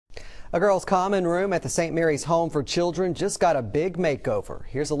A girls' common room at the St. Mary's Home for Children just got a big makeover.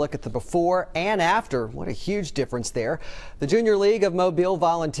 Here's a look at the before and after. What a huge difference there. The Junior League of Mobile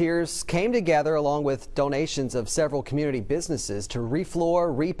volunteers came together along with donations of several community businesses to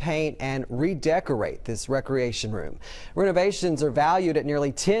refloor, repaint, and redecorate this recreation room. Renovations are valued at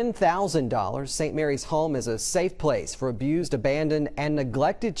nearly $10,000. St. Mary's Home is a safe place for abused, abandoned, and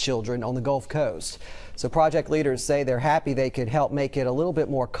neglected children on the Gulf Coast. So project leaders say they're happy they could help make it a little bit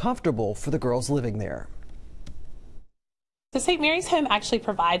more comfortable for the girls living there. The St. Mary's Home actually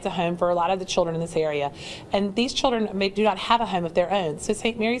provides a home for a lot of the children in this area, and these children do not have a home of their own. So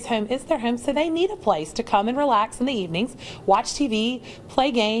St. Mary's Home is their home, so they need a place to come and relax in the evenings, watch TV,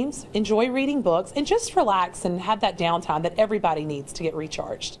 play games, enjoy reading books, and just relax and have that downtime that everybody needs to get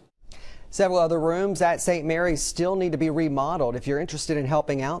recharged. Several other rooms at St. Mary's still need to be remodeled. If you're interested in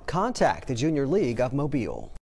helping out, contact the Junior League of Mobile.